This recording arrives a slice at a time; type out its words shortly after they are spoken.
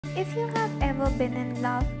If you have ever been in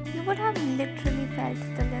love, you would have literally felt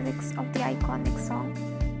the lyrics of the iconic song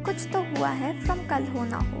कुछ तो हुआ है from कल हो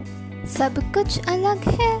ना हो। सब कुछ अलग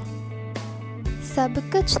है, सब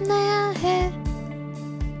कुछ नया है,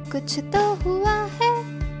 कुछ तो हुआ है,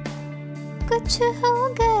 कुछ हो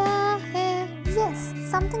गया है। Yes,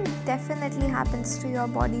 something definitely happens to your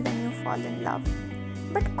body when you fall in love.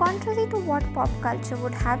 But contrary to what pop culture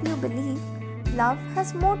would have you believe, love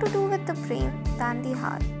has more to do with the brain than the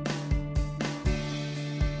heart.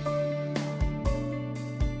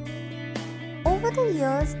 Over the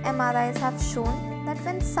years, MRIs have shown that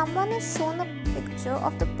when someone is shown a picture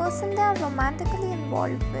of the person they are romantically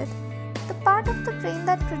involved with, the part of the brain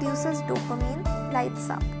that produces dopamine lights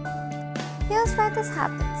up. Here's why this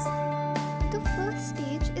happens. The first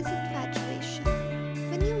stage is infatuation.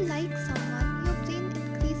 When you like someone, your brain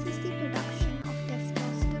increases the production of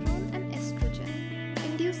testosterone and estrogen,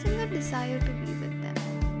 inducing a desire to be with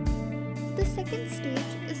them. The second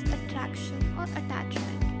stage is attraction or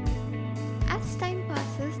attachment. As time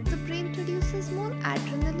passes, the brain produces more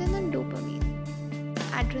adrenaline and dopamine.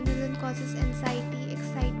 Adrenaline causes anxiety,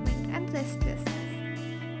 excitement, and restlessness,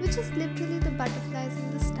 which is literally the butterflies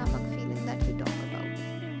in the stomach feeling that we talk about.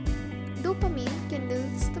 Dopamine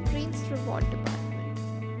kindles the brain's reward department.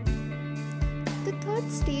 The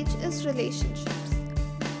third stage is relationships.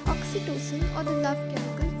 Oxytocin, or the love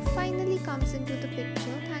chemical, finally comes into the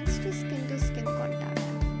picture thanks to skin-to-skin contact.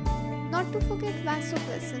 Not to forget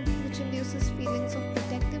vasopressin, which induces feelings of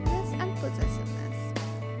protectiveness and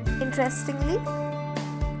possessiveness. Interestingly,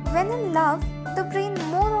 when in love, the brain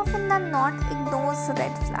more often than not ignores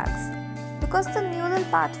red flags because the neural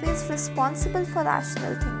pathways responsible for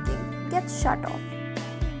rational thinking get shut off.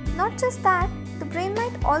 Not just that, the brain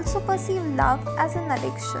might also perceive love as an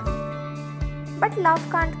addiction. But love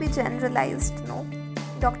can't be generalized, no.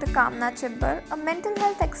 Dr. Kamna Chibbar, a mental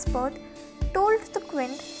health expert, told the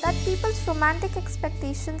Quint that people's romantic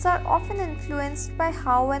expectations are often influenced by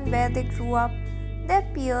how and where they grew up, their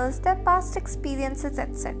peers, their past experiences,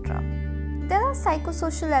 etc. There are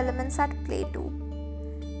psychosocial elements at play too.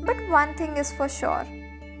 But one thing is for sure,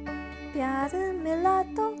 प्यार मिला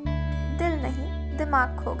तो दिल नहीं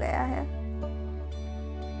दिमाग खो गया है।